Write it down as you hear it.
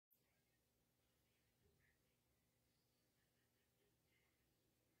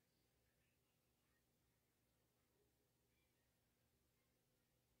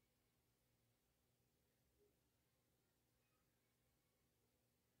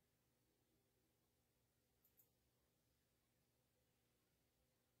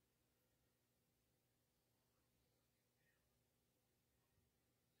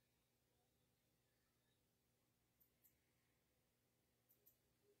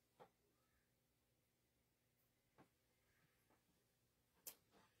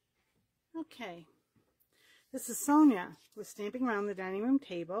Okay, this is Sonia with Stamping Around the Dining Room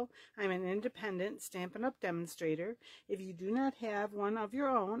Table. I'm an independent Stampin' Up! Demonstrator. If you do not have one of your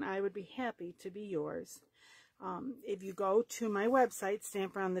own, I would be happy to be yours. If you go to my website,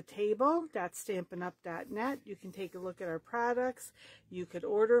 stamparoundthetable.stampinup.net, you can take a look at our products. You could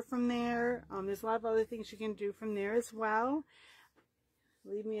order from there. There's a lot of other things you can do from there as well.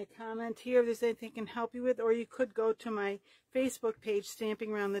 Leave me a comment here if there's anything I can help you with, or you could go to my Facebook page,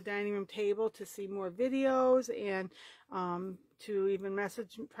 Stamping Around the Dining Room Table, to see more videos and to even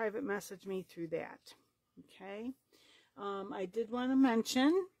private message me through that. Okay. I did want to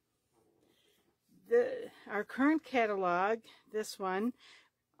mention our current catalog. This one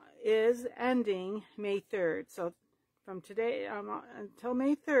is ending May 3rd. So from today until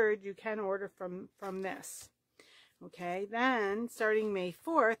May 3rd, you can order from this. Okay, then starting May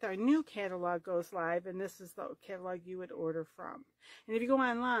 4th, our new catalog goes live, and this is the catalog you would order from. And if you go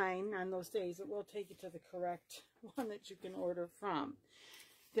online on those days, it will take you to the correct one that you can order from.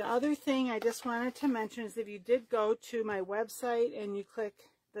 The other thing I just wanted to mention is if you did go to my website and you click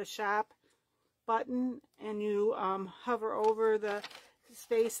the shop button and you hover over the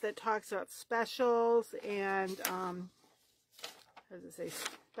space that talks about specials and, how does it say,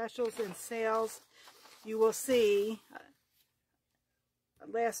 specials and sales, you will see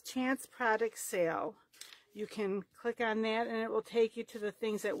last chance product sale. You can click on that and it will take you to the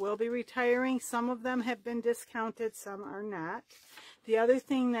things that will be retiring. Some of them have been discounted, some are not. The other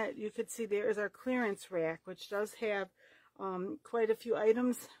thing that you could see there is our clearance rack, which does have quite a few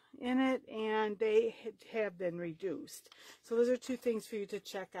items in it, and they have been reduced. So those are two things for you to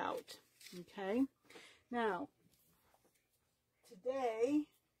check out. Okay, now today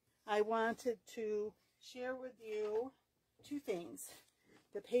I wanted to share with you two things.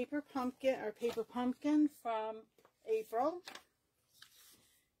 The paper pumpkin, our paper pumpkin from April,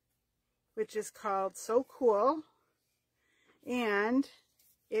 which is called So Cool, and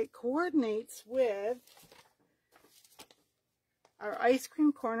it coordinates with our ice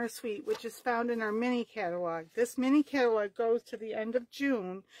cream corner suite, which is found in our mini catalog. This mini catalog goes to the end of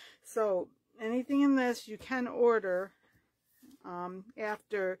June, so anything in this you can order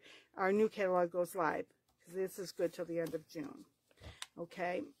after our new catalog goes live, because this is good till the end of June.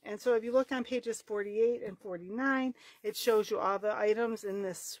 Okay, and so if you look on pages 48 and 49, it shows you all the items in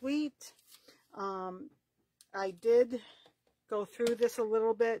this suite. I did go through this a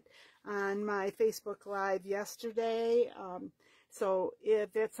little bit on my Facebook Live yesterday. So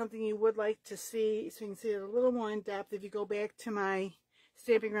if that's something you would like to see, so you can see it a little more in depth, if you go back to my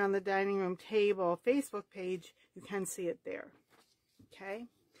Stamping Around the Dining Room Table Facebook page, you can see it there. Okay,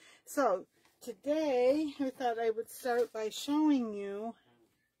 so today I thought I would start by showing you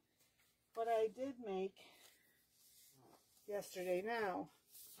what I did make yesterday. Now,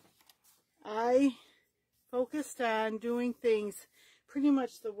 I focused on doing things pretty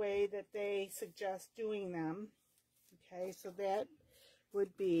much the way that they suggest doing them. Okay, so that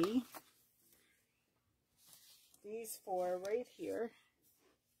would be these four right here.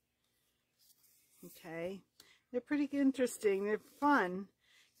 Okay, they're pretty interesting. They're fun.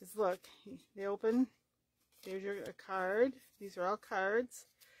 Because look, they open, there's a card. These are all cards.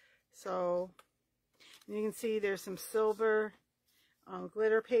 So, and you can see there's some silver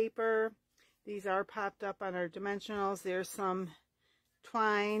glitter paper. These are popped up on our dimensionals. There's some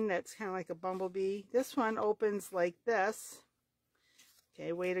twine that's kind of like a bumblebee. This one opens like this.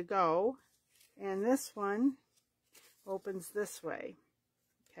 Okay, way to go. And this one opens this way.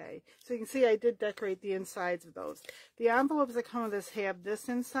 Okay, so you can see I did decorate the insides of those. The envelopes that come with this have this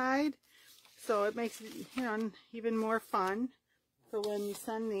inside, so it makes it, you know, even more fun for when you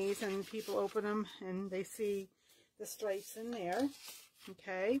send these and people open them and they see the stripes in there.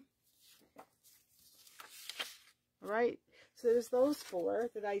 Okay. All right. So there's those four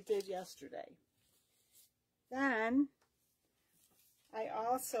that I did yesterday. Then I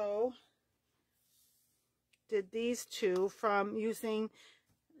also did these two from using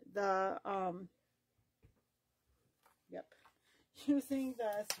the using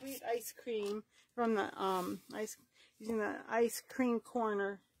the sweet ice cream from the using the ice cream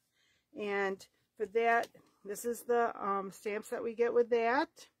corner. And for that, this is the stamps that we get with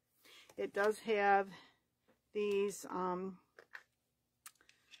that. It does have these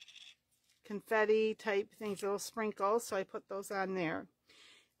confetti type things, little sprinkles, so I put those on there.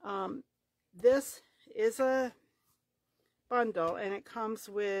 This is a bundle and it comes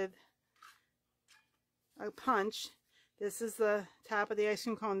with a punch. This is the top of the ice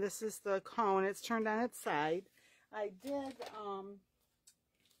cream cone. This is the cone. It's turned on its side. I did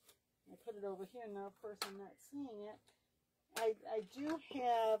I put it over here now. Of course I'm not seeing it. I do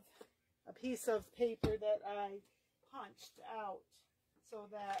have a piece of paper that I punched out so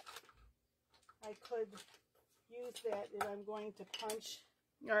that I could use that if I'm going to punch,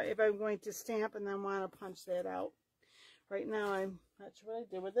 or if I'm going to stamp and then want to punch that out. Right now, I'm not sure what I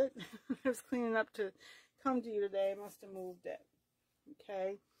did with it. I was cleaning up to come to you today. I must have moved it.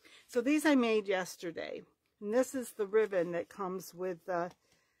 Okay, so these I made yesterday, and this is the ribbon that comes with the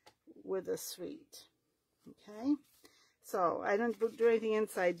suite. Okay, so I don't do anything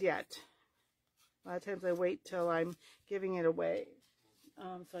inside yet. A lot of times I wait till I'm giving it away,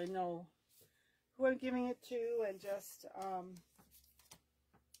 so I know who I'm giving it to and just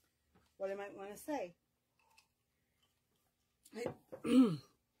what I might want to say.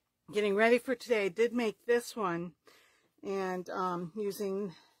 Getting ready for today, I did make this one, and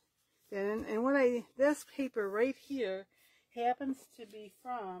using that, and what this paper right here happens to be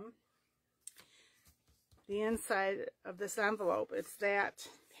from the inside of this envelope. It's that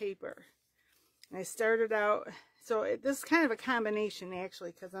paper. And I started out, so this is kind of a combination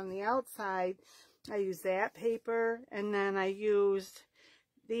actually, because on the outside I used that paper, and then I used,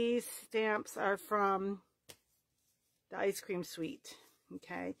 these stamps are from the ice cream suite.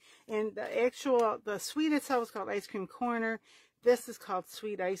 Okay, and the suite itself is called Ice Cream Corner. This is called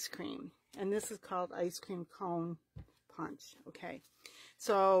Sweet Ice Cream, and this is called Ice Cream Cone Punch. Okay,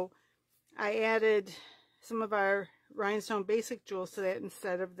 so I added some of our rhinestone basic jewels to that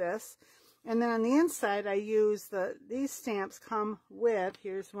instead of this. And then on the inside, I use these stamps come with,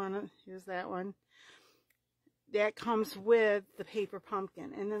 here's one, here's that one. That comes with the paper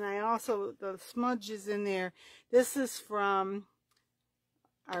pumpkin. And then I also, the smudges in there, this is from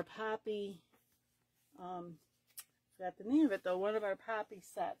our poppy, forgot the name of it though, one of our poppy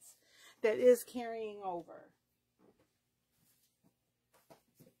sets that is carrying over.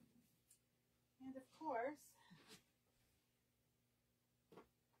 And of course,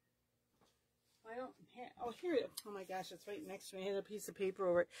 I don't have, oh here it is. Oh my gosh, it's right next to me. I had a piece of paper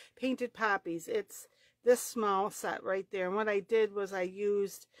over it. Painted Poppies. It's this small set right there. And what I did was I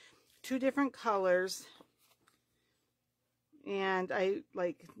used 2 different colors, and I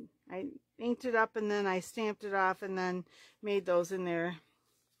inked it up and then I stamped it off and then made those in there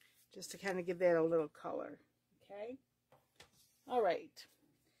just to kind of give that a little color. Okay. All right.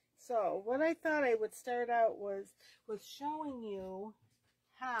 So what I thought I would start out was showing you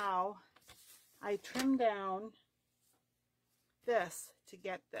how I trim down this to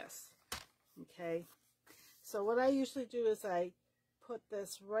get this. Okay. So what I usually do is I put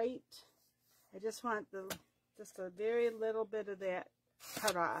this right, I just want just a very little bit of that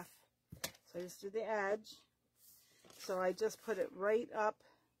cut off. So I just do the edge. So I just put it right up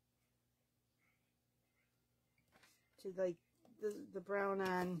to like the brown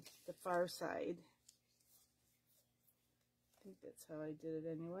on the far side. I think that's how I did it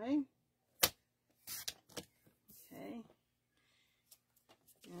anyway. Okay.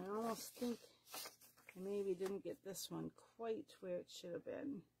 And I almost think I maybe didn't get this one quite where it should have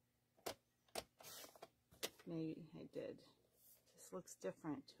been. Maybe I did. This looks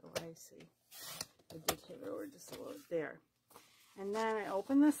different. Oh, I see. I did hit it over just a little bit there. And then I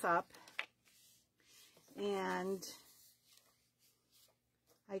open this up and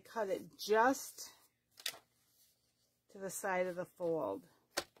I cut it just to the side of the fold.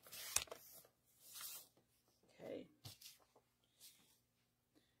 Okay.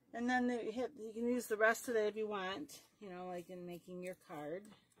 And then you can use the rest of that if you want, you know, like in making your card.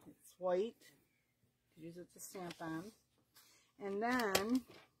 It's white. You use it to stamp on. And then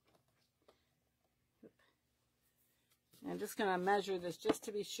I'm just going to measure this just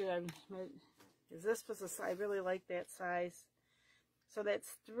to be sure. Because this was I really like that size. So that's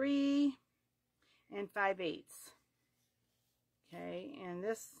 3 5/8. Okay, and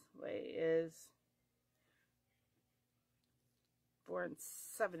this way is 4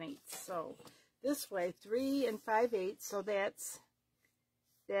 7/8. So this way 3 5/8. So that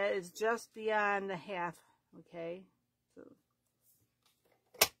is just beyond the half. Okay. So,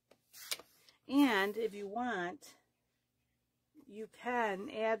 and if you want, you can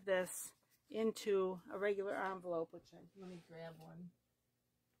add this into a regular envelope, which let me grab one.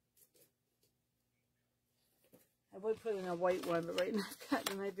 I would put in a white one, but right now I've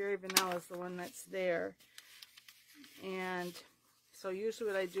got my Very Vanilla is the one that's there. And so usually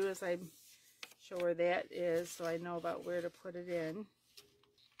what I do is I show where that is so I know about where to put it in.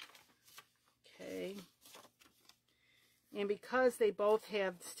 Okay. And because they both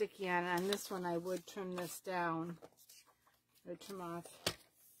have sticky on this one, I would trim this down. I would trim off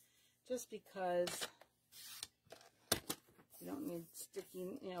just because you don't need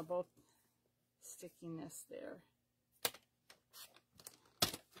sticking, you know, both stickiness there.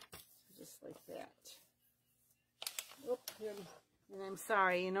 So just like that. Oop, and I'm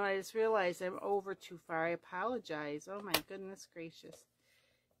sorry, you know, I just realized I'm over too far. I apologize. Oh my goodness gracious.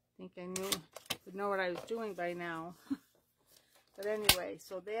 I think I would know what I was doing by now. But anyway,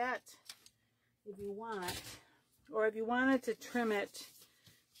 so that, if you want, or if you wanted to trim it,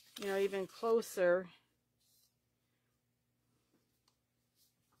 you know, even closer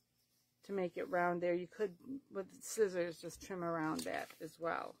to make it round there, you could, with scissors, just trim around that as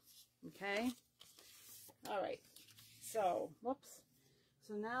well. Okay? All right. So, whoops.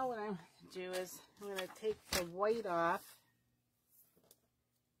 So now what I'm going to do is I'm going to take the white off.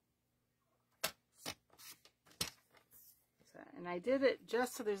 And I did it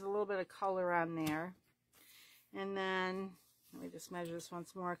just so there's a little bit of color on there. And then, let me just measure this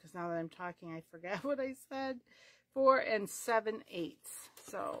once more, because now that I'm talking, I forgot what I said. 4 7/8.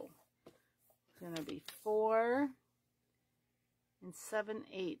 So, it's going to be 4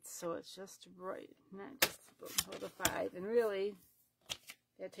 7/8. So it's just right, not just below the 5. And really,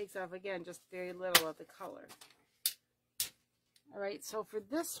 that takes off, again, just very little of the color. All right, so for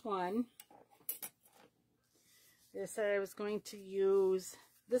this one, I said I was going to use,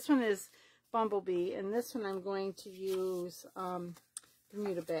 this one is Bumblebee, and this one I'm going to use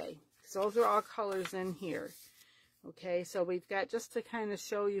Bermuda Bay. So those are all colors in here. Okay, so we've got, just to kind of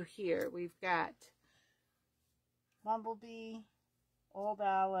show you here, we've got Bumblebee, Old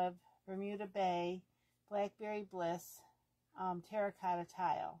Olive, Bermuda Bay, Blackberry Bliss, Terracotta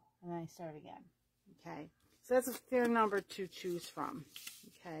Tile, and then I start again. Okay, so that's a fair number to choose from.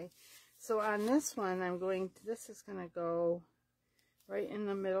 Okay. So on this one, I'm going to, this is going to go right in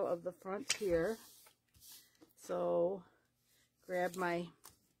the middle of the front here. So grab my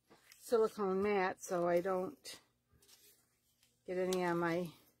silicone mat so I don't get any on my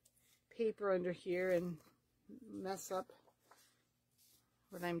paper under here and mess up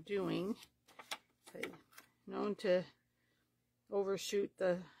what I'm doing. I'm known to overshoot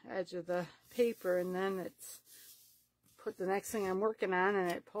the edge of the paper, and then it's put the next thing I'm working on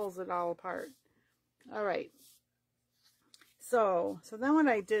and it pulls it all apart. All right. So then what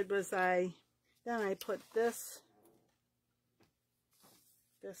I did was I put this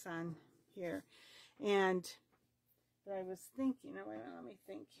on here. And but I was thinking, oh, wait a minute, let me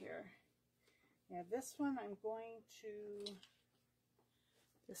think here. Yeah, this one I'm going to,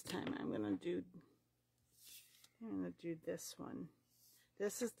 this time I'm going to do this one.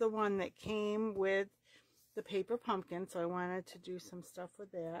 This is the one that came with the paper pumpkin, so I wanted to do some stuff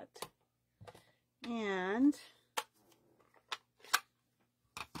with that. And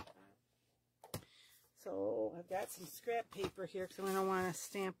so I've got some scrap paper here because I'm going to want to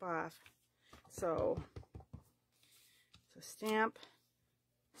stamp off. So stamp,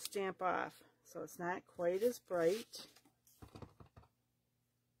 stamp off. So it's not quite as bright.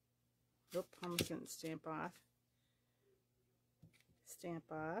 Oop, almost didn't stamp off.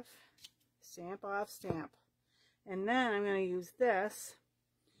 Stamp off, stamp off, stamp. And then I'm going to use this,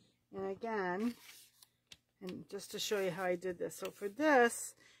 and again, and just to show you how I did this. So for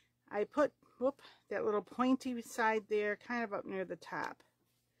this, I put, whoop, that little pointy side there, kind of up near the top.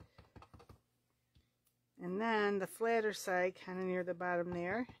 And then the flatter side, kind of near the bottom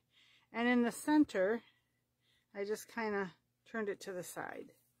there. And in the center, I just kind of turned it to the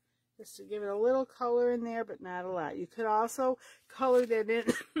side. Just to give it a little color in there, but not a lot. You could also color that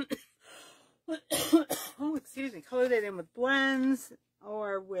in, oh, excuse me, color that in with blends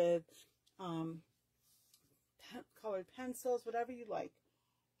or with colored pencils, whatever you like.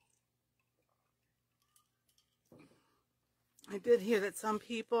 I did hear that some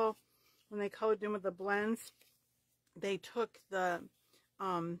people, when they colored in with the blends, they took the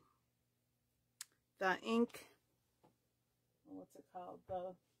ink, what's it called,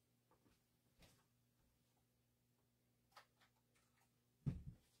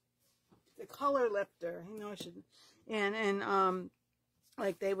 the color lifter, you know, I should, and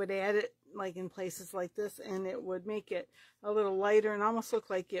like they would add it like in places like this, and it would make it a little lighter and almost look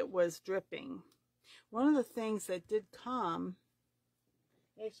like it was dripping. One of the things that did come,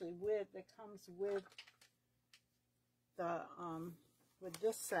 actually that comes with the with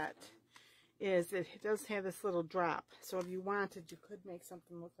this set, is it does have this little drop. So if you wanted, you could make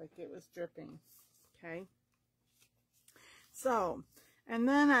something look like it was dripping. Okay. So, and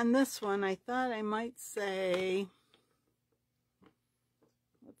then on this one, I thought I might say,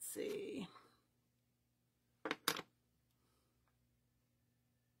 let's see.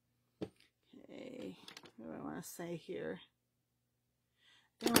 Okay, what do I want to say here?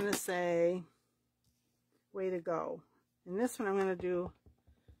 I'm going to say, way to go. And this one I'm going to do,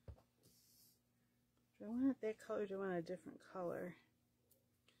 I want it that color, do I want a different color?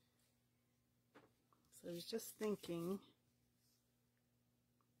 So I was just thinking,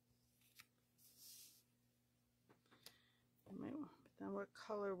 now what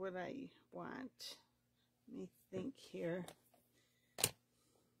color would I want? Let me think here.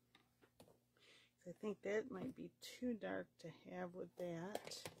 I think that might be too dark to have with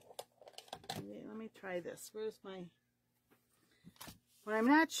that. Let me try this. Where's my... When I'm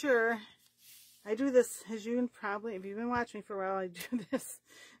not sure, I do this, as you can probably, if you've been watching me for a while, I do this.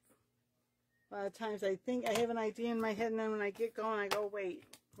 A lot of times I think I have an idea in my head, and then when I get going, I go, wait,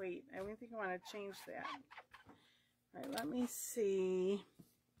 I don't think I want to change that. All right, let me see.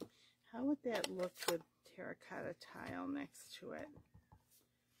 How would that look with terracotta tile next to it?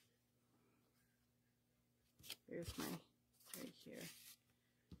 There's my, right here.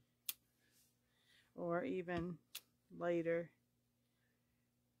 Or even lighter.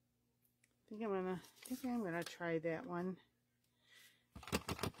 I think I'm gonna try that one.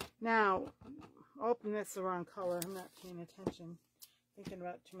 Now, oh, and that's the wrong color. I'm not paying attention. Thinking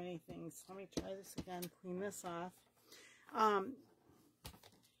about too many things. Let me try this again. Clean this off.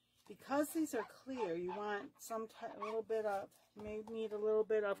 Because these are clear, you want a little bit of, you may need a little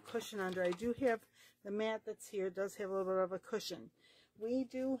bit of cushion under. I do have the mat that's here. Does have a little bit of a cushion. We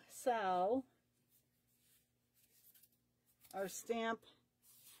do sell our stamp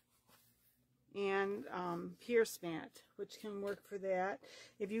and pierce mat, which can work for that.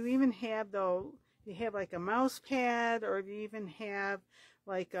 If you even have, though, you have like a mouse pad, or if you even have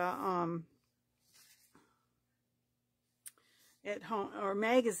like a at home or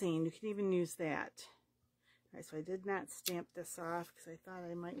magazine, you can even use that. All right, so I did not stamp this off because I thought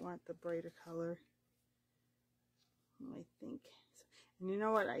I might want the brighter color. I think, and you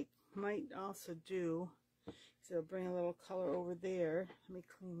know what I might also do, so I'll bring a little color over there. Let me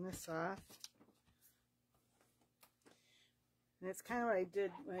clean this off. And it's kind of what I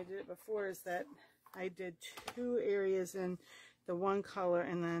did when I did it before, is that I did two areas in the one color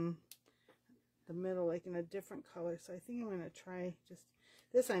and then the middle like in a different color. So I think I'm going to try just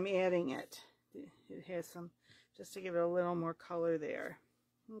this. I'm adding it. It has some, just to give it a little more color there.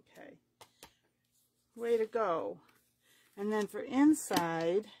 Okay. Way to go. And then for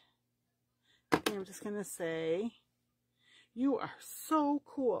inside, I'm just going to say, you are so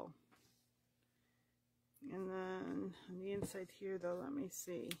cool. And then on the inside here, though, let me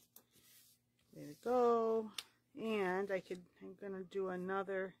see. There we go. And I'm going to do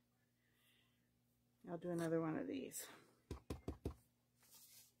another, I'll do another one of these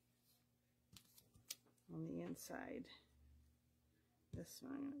on the inside. This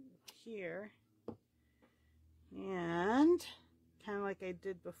one here. And kind of like I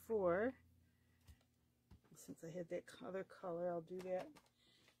did before, since I had that other color, I'll do that.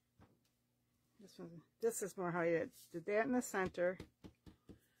 This is more how I did that in the center,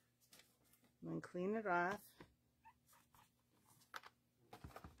 and then clean it off.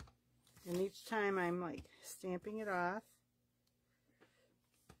 And each time I'm like stamping it off.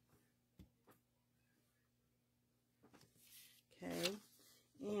 Okay,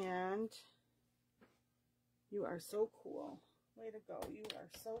 and you are so cool. Way to go. You are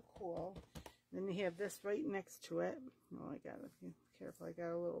so cool. Then you have this right next to it. Oh, I got to be careful. I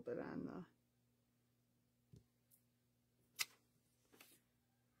got a little bit on the...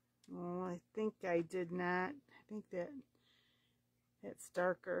 Oh, I think I did not. I think that's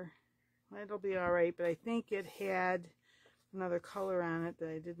darker. Well, it'll be all right, but I think it had another color on it that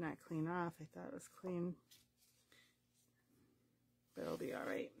I did not clean off. I thought it was clean, but it'll be all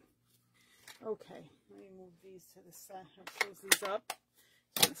right. Okay, let me move these to the side. I'll close these up.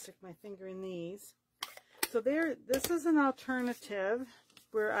 I'm going to stick my finger in these. So this is an alternative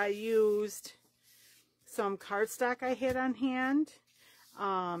where I used some cardstock I had on hand.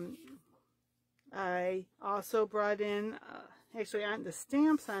 I also brought in, actually the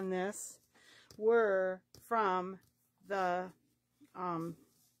stamps on this were from the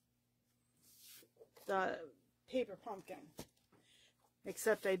paper pumpkin.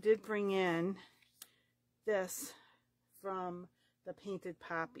 Except I did bring in this from the painted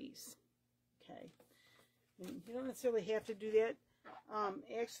poppies. Okay. And you don't necessarily have to do that.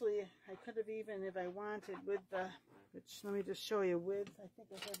 Actually, I could have even, if I wanted, with the, which let me just show you with, I think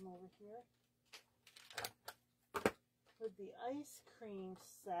I have them over here. With the ice cream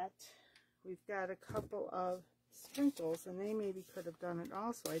set, we've got a couple of sprinkles, and they maybe could have done it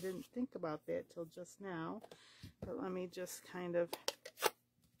also. I didn't think about that till just now, but let me just kind of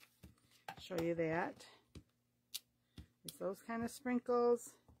show you that. It's those kind of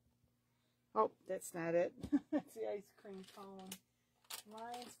sprinkles. Oh, that's not it. That's the ice cream cone.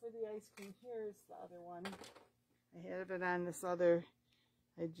 Lines for the ice cream. Here's the other one. I have it on this other.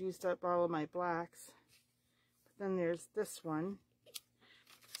 I used up all of my blocks. then there's this one.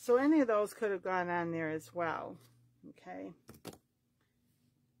 So any of those could have gone on there as well. Okay.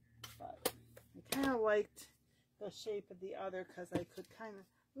 But I kind of liked the shape of the other because I could kind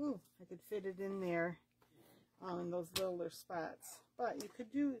of, ooh, I could fit it in there in those littler spots. But you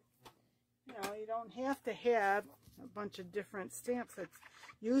could do, you know, you don't have to have a bunch of different stamps.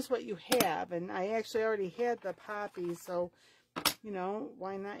 Use what you have. And I actually already had the poppies, so, you know,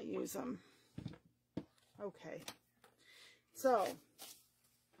 why not use them? Okay. So,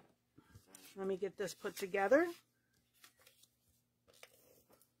 let me get this put together.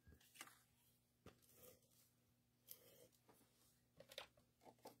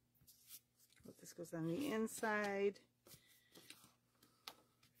 This goes on the inside.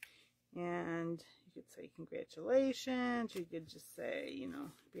 And you could say congratulations. You could just say, you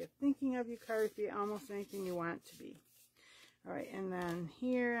know, be a thinking of you card, be almost anything you want to be. All right, and then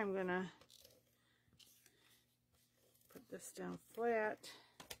here I'm going to put this down flat.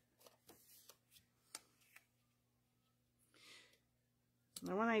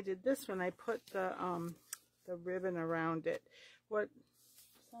 Now when I did this one, I put the ribbon around it.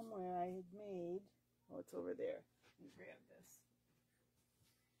 Somewhere I had made, oh, it's over there. Let me grab this.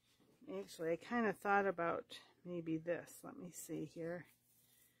 Actually, I kind of thought about maybe this. Let me see here.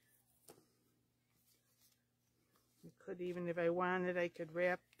 I could even, if I wanted, I could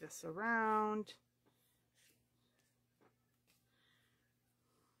wrap this around.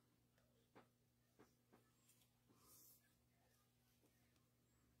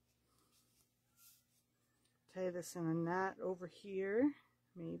 Tie this in a knot over here,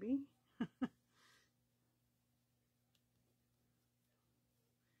 maybe.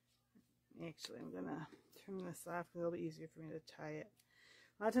 Actually, I'm going to trim this off. It'll be easier for me to tie it.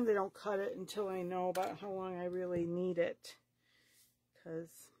 A lot of times I don't cut it until I know about how long I really need it, because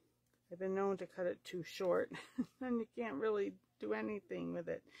I've been known to cut it too short and you can't really do anything with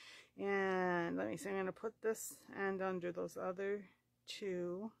it. And let me see, I'm going to put this end under those other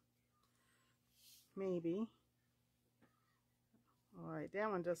two, maybe. Alright, that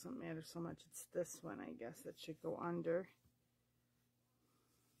one doesn't matter so much. It's this one, I guess, that should go under.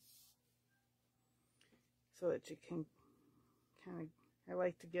 So that you can kind of, I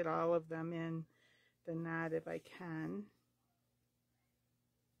like to get all of them in the knot if I can.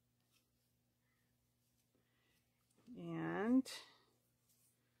 And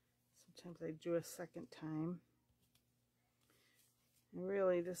sometimes I do a second time. And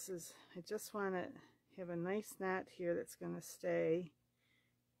really this is, I just want to have a nice knot here that's going to stay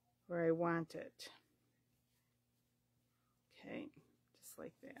where I want it. Okay, just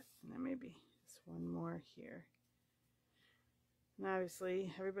like that. And then maybe just one more here. And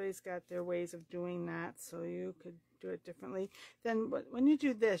obviously everybody's got their ways of doing that, so you could do it differently. Then when you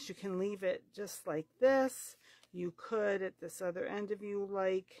do this, you can leave it just like this. You could at this other end if you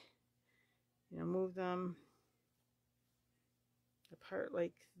like, you know, move them apart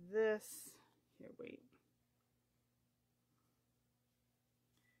like this. Here, wait.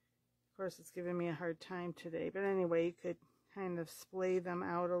 Of course, it's giving me a hard time today, but anyway, you could kind of splay them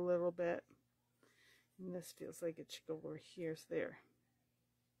out a little bit. And this feels like it should go over here, so there.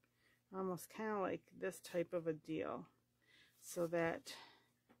 Almost kind of like this type of a deal, so that,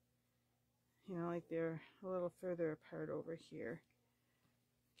 you know, like they're a little further apart over here.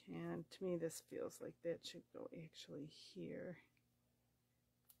 And to me, this feels like that should go actually here.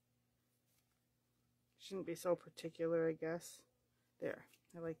 Shouldn't be so particular, I guess. There,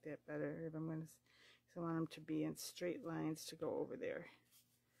 I like that better. If I'm going to, I want them to be in straight lines to go over there.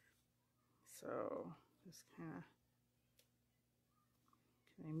 So just kind of,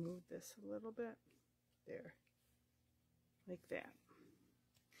 can I move this a little bit? There, like that.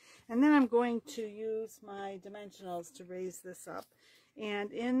 And then I'm going to use my dimensionals to raise this up.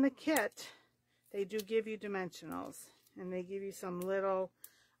 And in the kit, they do give you dimensionals, and they give you some little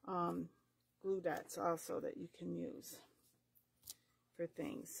glue dots also that you can use for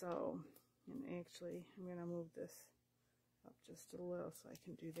things. So, and actually I'm going to move this up just a little so I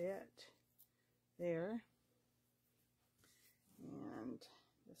can do that there. And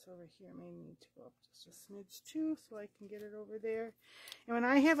this over here may need to go up just a smidge too, so I can get it over there. And when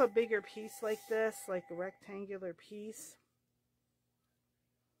I have a bigger piece like this, like a rectangular piece,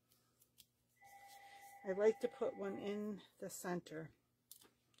 I like to put one in the center.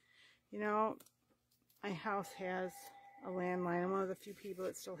 You know, my house has a landline. I'm one of the few people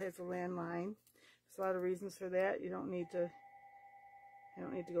that still has a landline. There's a lot of reasons for that. I don't need to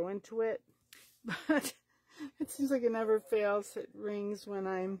go into it, but it seems like it never fails. It rings when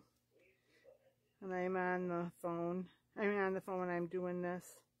I'm on the phone. I mean, on the phone when I'm doing this.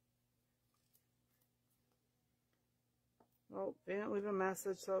 Oh, they didn't leave a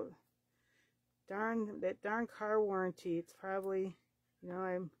message, so that darn car warranty. It's probably, you know,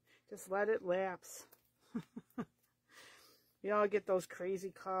 I'm just let it lapse. You all get those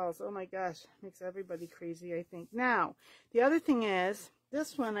crazy calls. Oh my gosh, makes everybody crazy, I think. Now, the other thing is,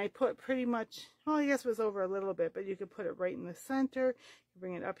 this one I put pretty much, well, I guess it was over a little bit, but you could put it right in the center. You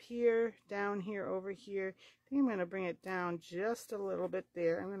bring it up here, down here, over here. I think I'm going to bring it down just a little bit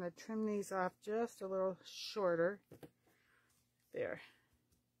there. I'm going to trim these off just a little shorter. There.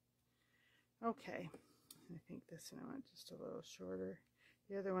 Okay. I think this one I want just a little shorter.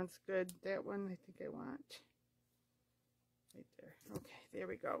 The other one's good. That one I think I want right there. Okay, there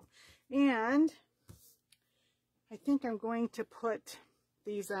we go. And I think I'm going to put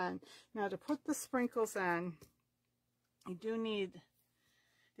these on. Now, to put the sprinkles on, you do need,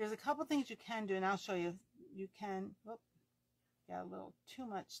 there's a couple things you can do, and I'll show you. You can, whoop, got a little too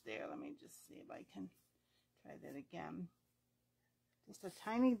much there. Let me just see if I can try that again. Just a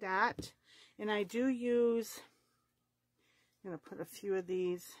tiny dot. And I do use, I'm going to put a few of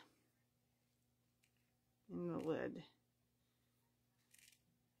these in the lid.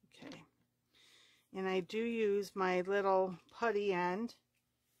 Okay. And I do use my little putty end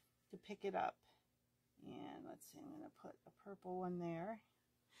to pick it up. And let's see, I'm going to put a purple one there.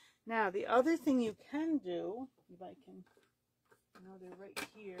 Now, the other thing you can do, if I can, they're right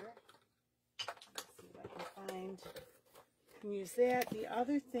here. Let's see if I can find, you can use that. The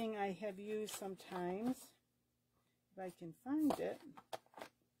other thing I have used sometimes, if I can find it,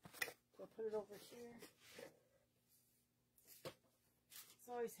 so I'll put it over here. This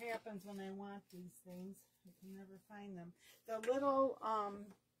always happens when I want these things. I can never find them. The little, oh,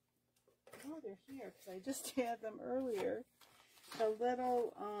 they're here because I just had them earlier. The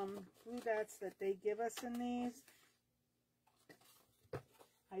little glue dots that they give us in these,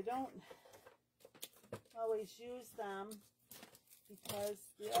 I don't always use them because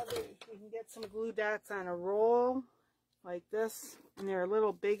the other, you can get some glue dots on a roll like this, and they're a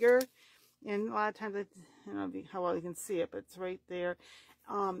little bigger. And a lot of times, I don't know how well you can see it, but it's right there.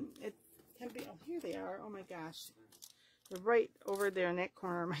 It can be, oh, here they are. Oh my gosh. They're right over there in that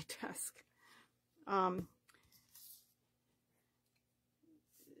corner of my desk.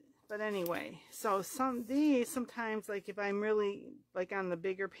 But anyway, so these sometimes, like if I'm really like on the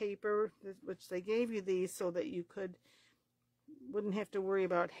bigger paper, which they gave you these so that you wouldn't have to worry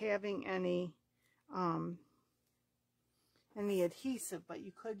about having any adhesive, but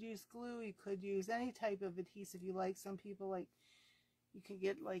you could use glue, you could use any type of adhesive you like. Some people like, you could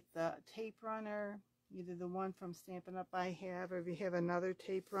get like the tape runner, either the one from Stampin' Up! I have, or if you have another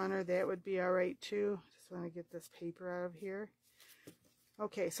tape runner, that would be all right too. Just want to get this paper out of here.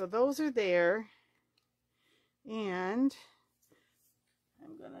 Okay, so those are there, and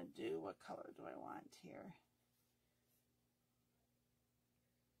I'm going to do, what color do I want here?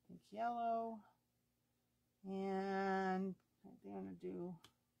 I think yellow, and I'm going to do,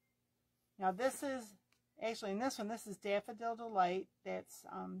 now this is, actually in this one, this is Daffodil Delight, that's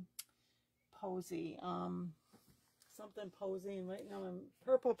Posy, something Posy, and right now I'm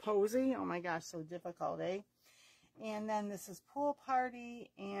Purple Posy. Oh my gosh, so difficult, eh? And then this is Pool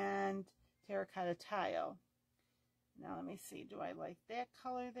Party and Terracotta Tile. Now let me see, do I like that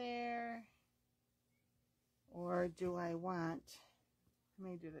color there? Or do I want, let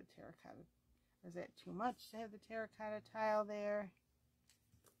me do the terracotta. Is that too much to have the Terracotta Tile there?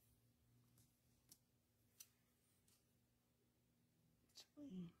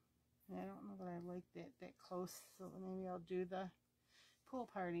 I don't know that I like that close, so maybe I'll do the Pool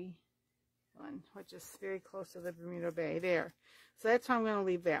Party one, which is very close to the Bermuda Bay there. So that's how I'm going to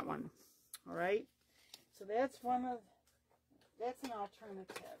leave that one. All right. So that's that's an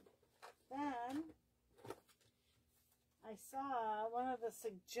alternative. Then I saw one of the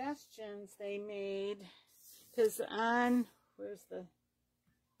suggestions they made, because on, where's the,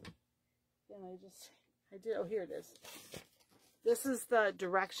 then I did, oh, here it is. This is the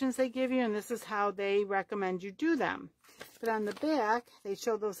directions they give you, and this is how they recommend you do them. But on the back, they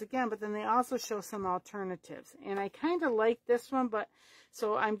show those again, but then they also show some alternatives. And I kind of like this one, but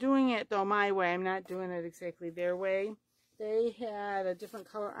so I'm doing it, though, my way. I'm not doing it exactly their way. They had a different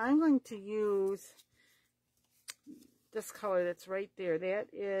color. I'm going to use this color that's right there. That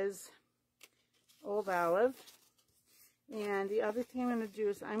is Old Olive. And the other thing I'm going to do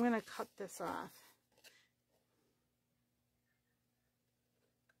is I'm going to cut this off.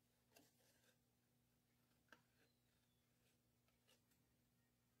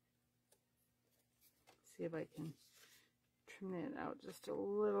 See if I can trim it out just a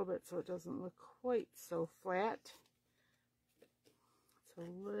little bit so it doesn't look quite so flat. It's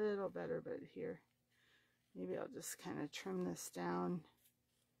a little better, but here. maybe I'll just kind of trim this down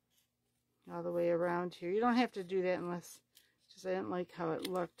all the way around here. You don't have to do that unless, just I didn't like how it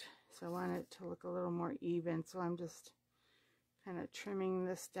looked, so I want it to look a little more even, so I'm just kind of trimming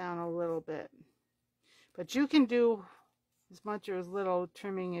this down a little bit. But you can do as much or as little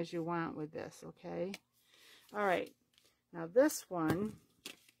trimming as you want with this, okay? All right, now this one,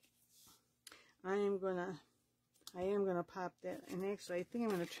 I am gonna pop that, and actually I think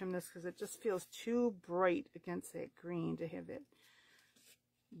I'm gonna trim this because it just feels too bright against that green to have that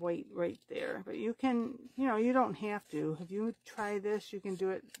white right there. But you can, you know, you don't have to. If you try this, you can do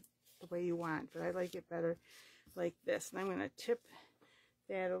it the way you want, but I like it better like this. And I'm gonna tip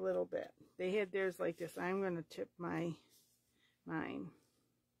that a little bit. They had theirs like this. I'm gonna tip mine.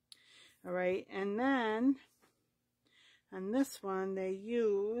 All right, and then on this one they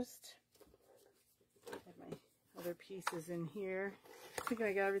used, I have my other pieces in here. I think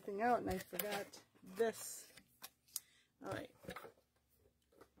I got everything out and I forgot this. All right.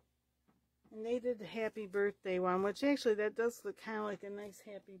 And they did the happy birthday one, which actually that does look kind of like a nice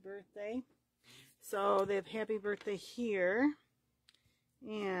happy birthday. So they have happy birthday here.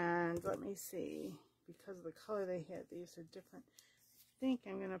 And let me see, because of the color they had, these are different. I think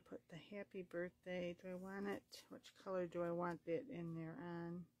I'm going to put the happy birthday. Do I want it? Which color do I want that in there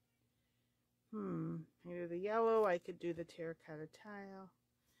on? Maybe the yellow. I could do the terracotta tile.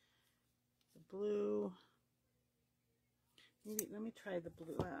 The blue. Maybe, let me try the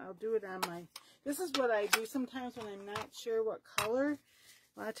blue. I'll do it on my, this is what I do sometimes when I'm not sure what color.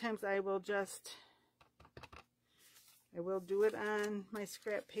 A lot of times I will do it on my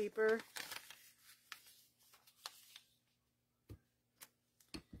scrap paper.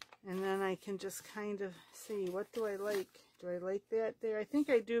 And then I can just kind of see, what do I like? Do I like that there? I think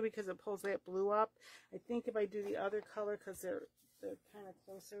I do because it pulls that blue up. I think if I do the other color, because they're kind of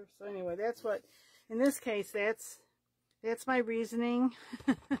closer. So anyway, that's what, in this case, that's my reasoning.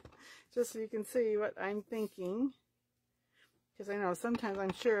 Just so you can see what I'm thinking. Because I know sometimes,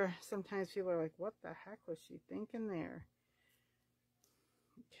 I'm sure, sometimes people are like, what the heck was she thinking there?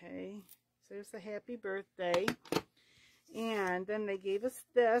 Okay, so there's the happy birthday. And then they gave us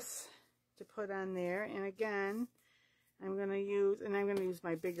this to put on there. And again, I'm going to use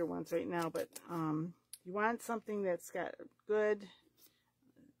my bigger ones right now. But you want something that's got good,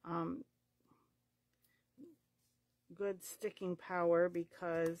 good sticking power,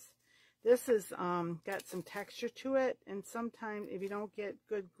 because this has got some texture to it. And sometimes if you don't get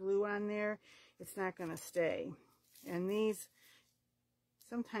good glue on there, it's not going to stay. And these,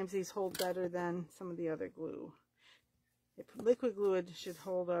 sometimes these hold better than some of the other glue. Liquid glue should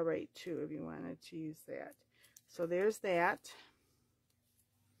hold all right too if you wanted to use that. So there's that.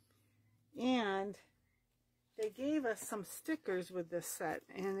 And they gave us some stickers with this set,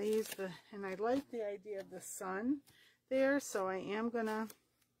 and they used and I like the idea of the sun there, so I am gonna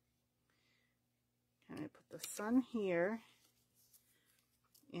kind of put the sun here.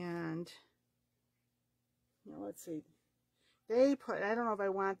 And you know, let's see. They put, I don't know if I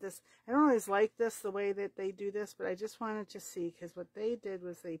want this, I don't always like this the way that they do this, but I just wanted to see, because what they did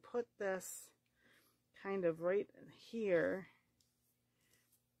was they put this kind of right here,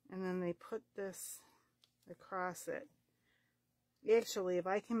 and then they put this across it. Actually, if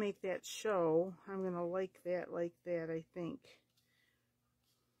I can make that show, I'm going to like that, I think.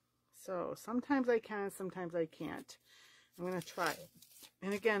 So sometimes I can, sometimes I can't. I'm going to try it.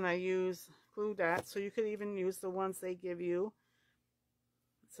 And again, I use glue dots, so you could even use the ones they give you.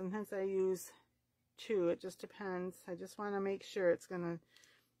 Sometimes I use 2, it just depends. I just want to make sure it's going to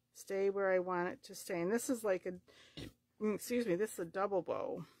stay where I want it to stay. And this is like a, excuse me, this is a double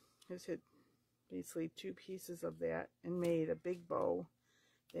bow. Just hit basically 2 pieces of that and made a big bow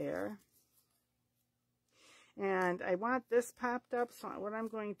there. And I want this popped up, so what I'm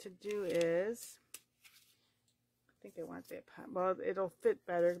going to do is, I think I want that pop, well, it'll fit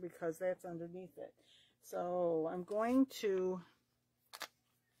better because that's underneath it. So I'm going to,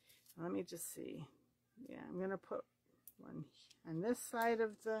 let me just see. Yeah, I'm going to put one on this side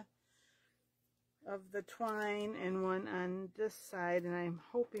of the twine and one on this side, and I'm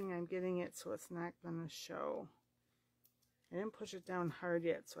hoping I'm getting it so it's not going to show. I didn't push it down hard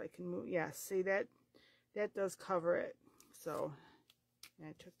yet, so I can move. Yeah, see, that does cover it. So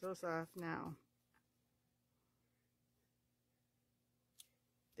I took those off now.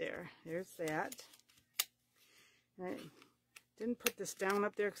 There's that. And I didn't put this down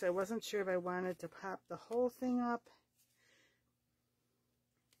up there because I wasn't sure if I wanted to pop the whole thing up.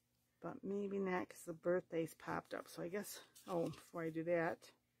 But maybe not, because the birthday's popped up. So I guess, oh, before I do that,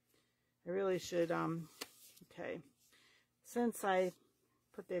 I really should, okay. Since I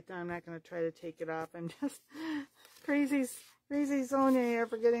put that down. I'm not going to try to take it off. I'm just crazy Sonia here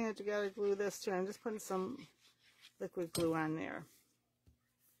forgetting that you got to glue this too. I'm just putting some liquid glue on there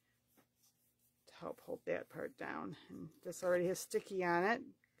to help hold that part down. And this already has sticky on it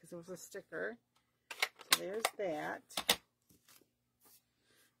because it was a sticker. So there's that.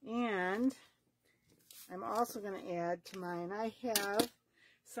 And I'm also going to add to mine, I have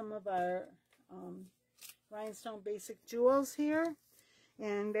some of our rhinestone basic jewels here,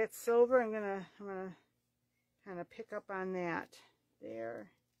 and that's silver. I'm gonna kind of pick up on that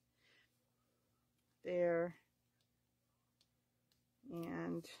there,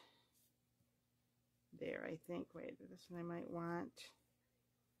 and there. I think. Wait, this one I might want.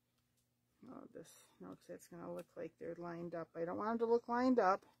 Oh, this no, because that's gonna look like they're lined up. I don't want them to look lined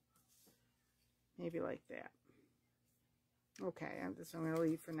up. Maybe like that. Okay, I'm going to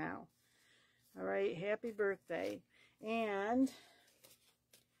leave for now. All right, happy birthday. And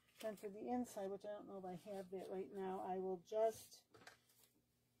then for the inside, which I don't know if I have that right now, I will just,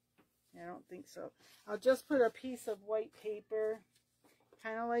 I don't think so. I'll just put a piece of white paper,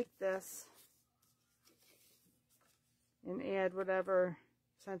 kind of like this, and add whatever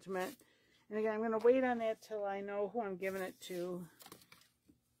sentiment. And again, I'm going to wait on that till I know who I'm giving it to.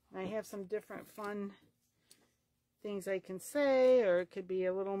 I have some different fun things I can say, or it could be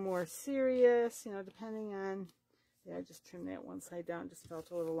a little more serious, you know, depending on, yeah, I just trimmed that one side down, just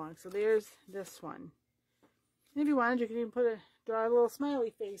felt a little long. So there's this one. And if you wanted, you could even draw a little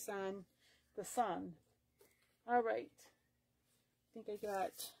smiley face on the sun. All right. I think I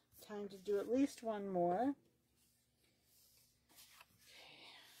got time to do at least one more.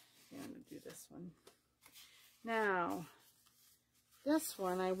 Okay, I'm going to do this one. Now, this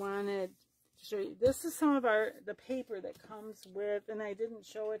one I wanted to show you. This is some of the paper that comes with, and I didn't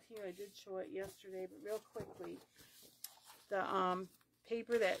show it here. I did show it yesterday, but real quickly. The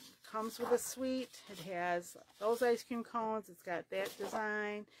paper that comes with a suite. It has those ice cream cones. It's got that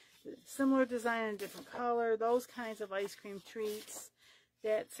design, similar design in different color. Those kinds of ice cream treats.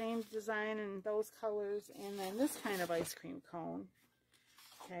 That same design in those colors, and then this kind of ice cream cone.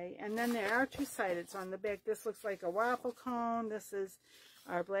 Okay, and then there are two-sided. So on the back, this looks like a waffle cone. This is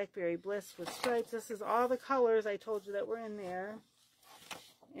our Blackberry Bliss with stripes. This is all the colors I told you that were in there.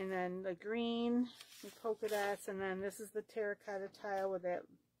 And then the green with polka dots. And then this is the Terracotta Tile with that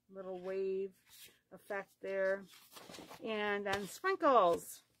little wave effect there. And then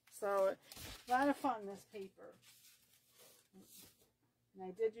sprinkles. So a lot of fun, this paper. And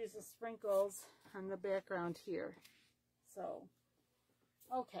I did use the sprinkles on the background here. So...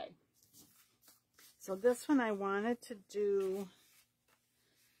 okay, so this one I wanted to do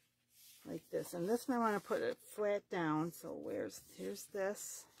like this, and this one I want to put it flat down. So here's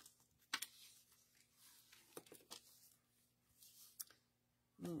this,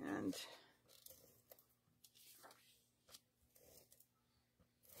 and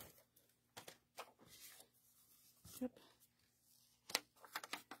yep,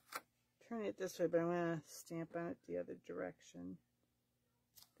 turn it this way, but I'm going to stamp on it the other direction.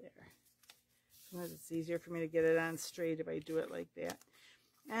 There. Sometimes it's easier for me to get it on straight if I do it like that.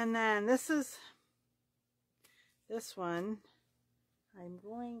 And then this one, I'm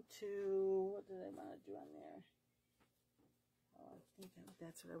going to, what did I want to do on there? Oh, I think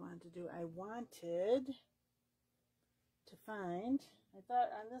that's what I wanted to do. I wanted to find, I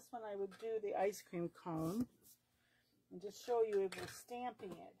thought on this one I would do the ice cream cone and just show you if we're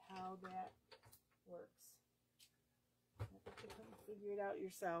stamping it, how that works. You couldn't figure it out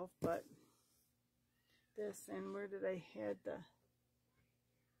yourself, but this, and where did I had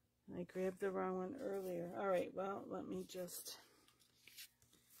I grabbed the wrong one earlier. All right, well, let me just,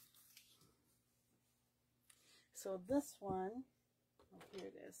 so this one, oh, here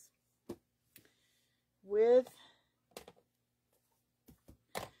it is, with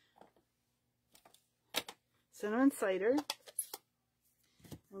cinnamon cider,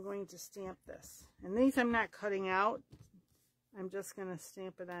 I'm going to stamp this, and these I'm not cutting out. I'm just going to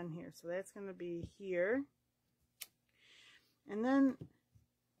stamp it on here. So that's going to be here. And then,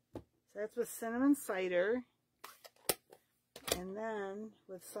 so that's with cinnamon cider. And then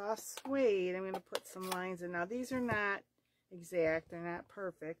with soft suede, I'm going to put some lines in. Now these are not exact. They're not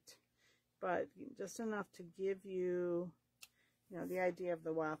perfect. But just enough to give you, you know, the idea of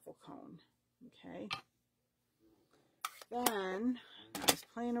the waffle cone. Okay. Then, I was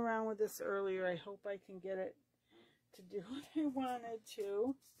playing around with this earlier. I hope I can get it to do what I wanted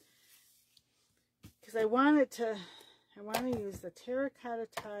to, because I want to use the Terracotta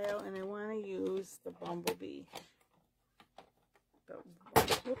Tile, and I want to use the Bumblebee. But,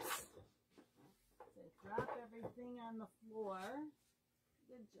 oops, I drop everything on the floor.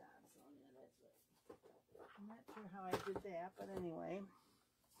 Good job, Sonia. That's it. I'm not sure how I did that, but anyway.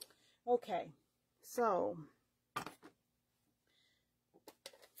 Okay, so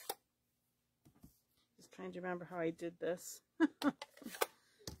just trying to remember how I did this.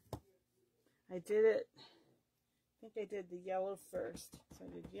 I did it, I think I did the yellow first. So I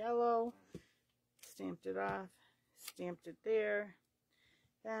did yellow, stamped it off, stamped it there.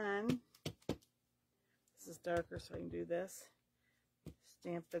 Then, this is darker so I can do this.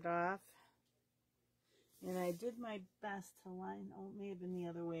 Stamped it off. And I did my best to line, oh, it may have been the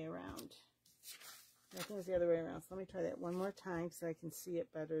other way around. I think it was the other way around. So let me try that one more time so I can see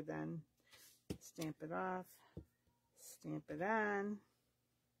it better then. Stamp it off, stamp it on.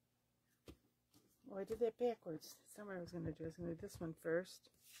 Oh, I did that backwards. That's not what I was going to do. I was going to do this one first.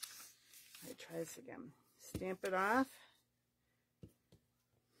 All right, try this again. Stamp it off.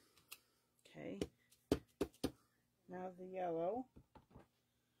 Okay. Now the yellow.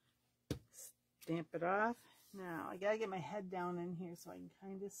 Stamp it off. Now, I got to get my head down in here so I can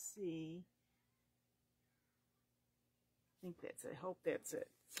kind of see. I think that's it. I hope that's it.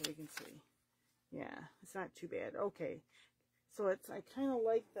 So we can see. Yeah, it's not too bad. Okay. So it's, I kind of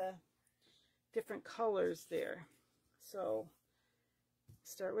like the different colors there. So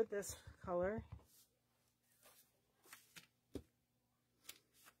start with this color.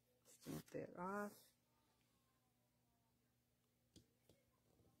 Stamp that off.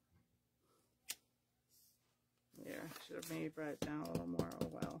 There, should have maybe brought it down a little more. Oh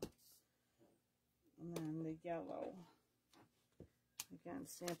well. And then the yellow. Again,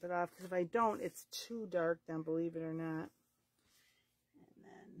 stamp it off, because if I don't, it's too dark then, believe it or not. And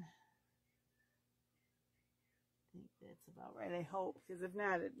then I think that's about right, I hope, because if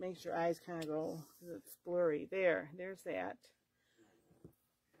not, it makes your eyes kind of go, because it's blurry. There's that.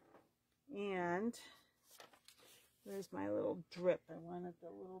 And there's my little drip. I wanted the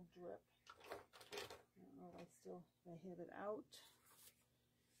little drip. I don't know if I have it out,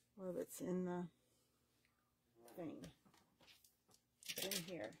 or if it's in the thing. It's in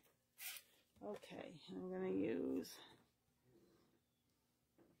here. Okay, I'm going to use,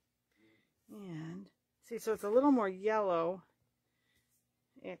 and see, so it's a little more yellow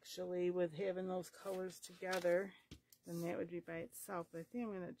actually with having those colors together than that would be by itself. But I think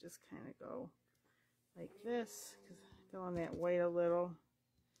I'm going to just kind of go like this, because I go on that white a little,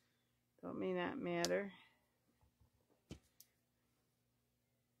 so it may not matter.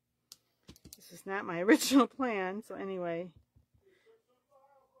 This is not my original plan, so anyway.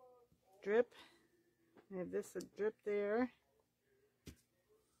 Drip. I have this a drip there.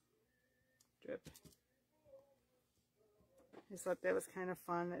 Drip. I just thought that was kind of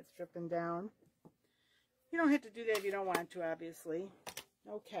fun. That's dripping down. You don't have to do that if you don't want to, obviously.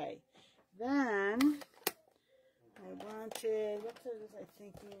 Okay. Then I wanted, what was I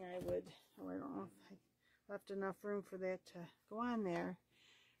thinking I would, oh, I don't know if I left enough room for that to go on there.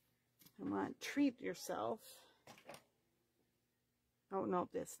 I want treat yourself. Oh, no,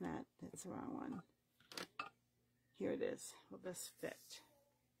 that's not. That's the wrong one. Here it is. Will this fit?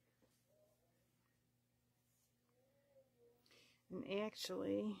 And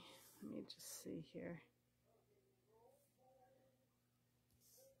actually, let me just see here.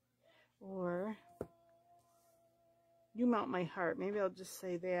 Or, you melt my heart. Maybe I'll just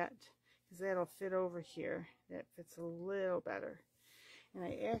say that, because that'll fit over here. That fits a little better. And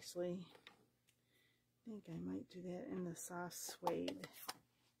I actually think I might do that in the soft suede.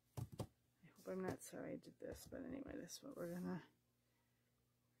 I hope I'm not sorry I did this, but anyway, this is what we're gonna,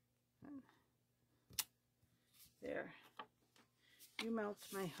 there. You melt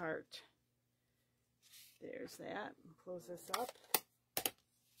my heart. There's that. Close this up.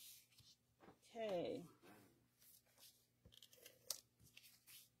 Okay.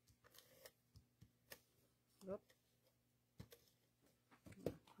 Whoop.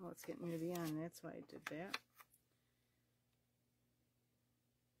 Oh, it's getting near the end. That's why I did that.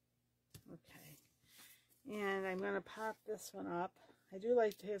 Okay. And I'm going to pop this one up. I do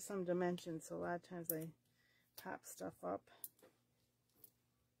like to have some dimensions, so a lot of times I pop stuff up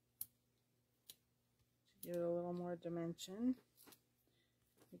to give it a little more dimension.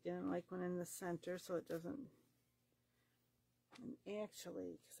 Again, I like one in the center so it doesn't, and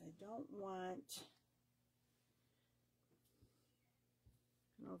actually, because I don't want,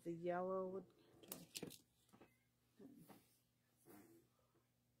 I don't know if the yellow would,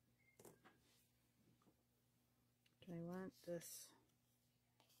 do I want this,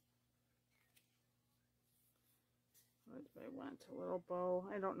 what do I want, a little bow?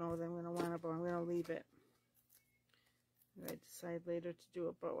 I don't know that I'm going to want a bow. I'm going to leave it. If I decide later to do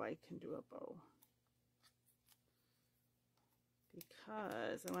a bow, I can do a bow.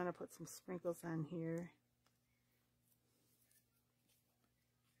 because I want to put some sprinkles on here.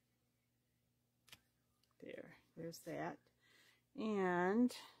 There's that.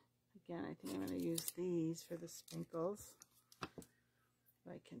 And again, I think I'm going to use these for the sprinkles. If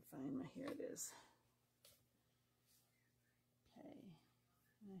I can find my, here it is. Okay,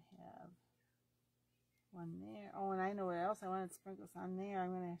 I have one there. Oh, and I know what else I wanted sprinkles on there.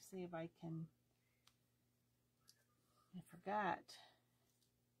 I'm going to see if I can. I forgot.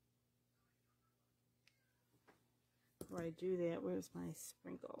 Before I do that, where's my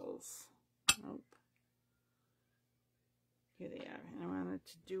sprinkles? Nope. Here they are. And I wanted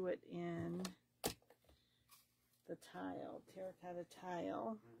to do it in the tile, terracotta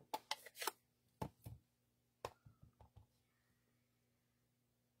tile.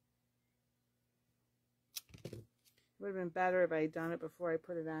 It would have been better if I had done it before I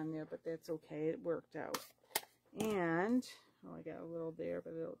put it on there, but that's okay. It worked out. And, oh, I got a little there,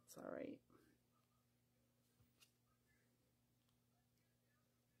 but it's all right.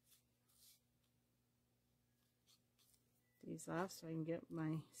 These off so I can get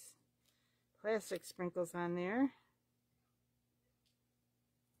my plastic sprinkles on there.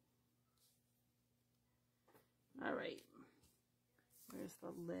 All right. Where's the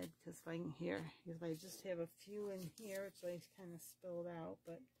lid? Because if I can if I just have a few in here, it's always kind of spilled out,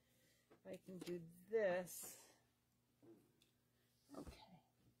 but if I can do this. Okay.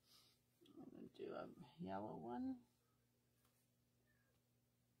 I'm going to do a yellow one.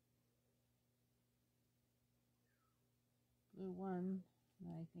 Blue one,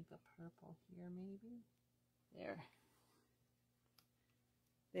 and I think a purple here maybe.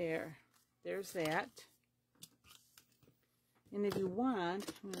 There's that. And if you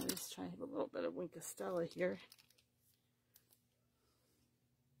want, I'm going to just try to have a little bit of Winkostella here.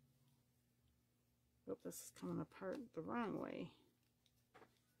 Oh, this is coming apart the wrong way.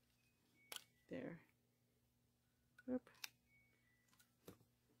 There. Oop.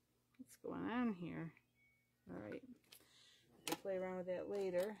 What's going on here? All right. I'll play around with that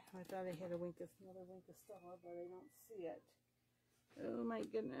later. I thought I had another Winkostella, but I don't see it. Oh my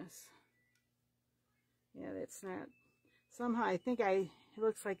goodness. Yeah, that's not. Somehow I think it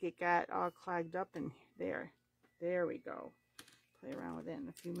looks like it got all clogged up in there. There we go. Play around with that in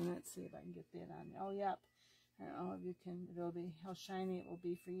a few minutes. See if I can get that on. Oh, yep. I don't know if you can. It'll be how shiny it will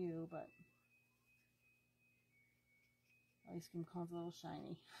be for you, but ice cream cone's a little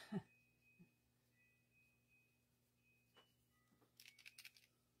shiny.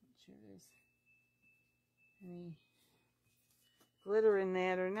 Sure there's any glitter in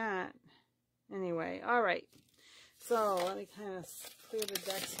that or not. Anyway, all right. So let me kind of clear the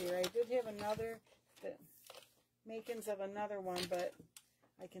decks here. I did have the makings of another one, but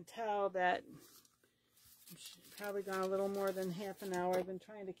I can tell that I've probably gone a little more than half an hour. I've been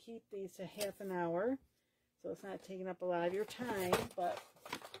trying to keep these to half an hour, so it's not taking up a lot of your time, but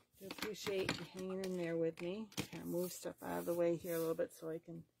I appreciate you hanging in there with me. Kind of move stuff out of the way here a little bit so I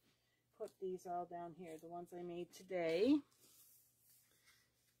can put these all down here, the ones I made today.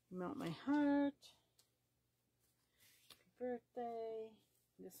 Melt my heart. Happy birthday.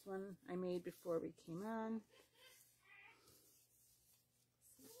 This one I made before we came on.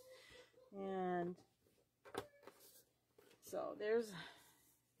 And so there's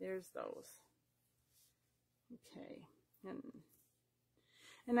those. Okay.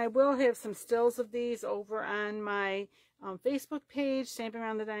 And I will have some stills of these over on my Facebook page, Stamping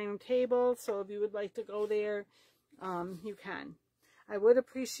Around the Dining Room Table. So if you would like to go there, you can. I would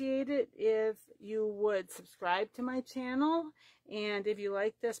appreciate it if you would subscribe to my channel. And if you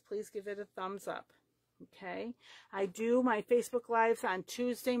like this, please give it a thumbs up. Okay. I do my Facebook Lives on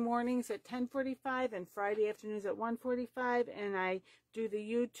Tuesday mornings at 10:45 and Friday afternoons at 1:45. And I do the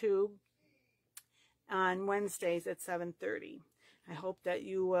YouTube on Wednesdays at 7:30. I hope that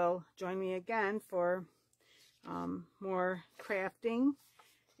you will join me again for more crafting.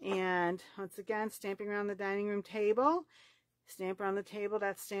 And once again, Stamping Around the Dining Room Table. Stamp Around the Table,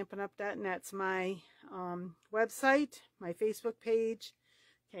 that's stampinup.net. That's my website, my Facebook page.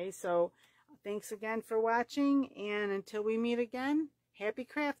 Okay, so thanks again for watching. And until we meet again, happy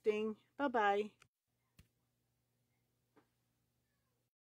crafting. Bye-bye.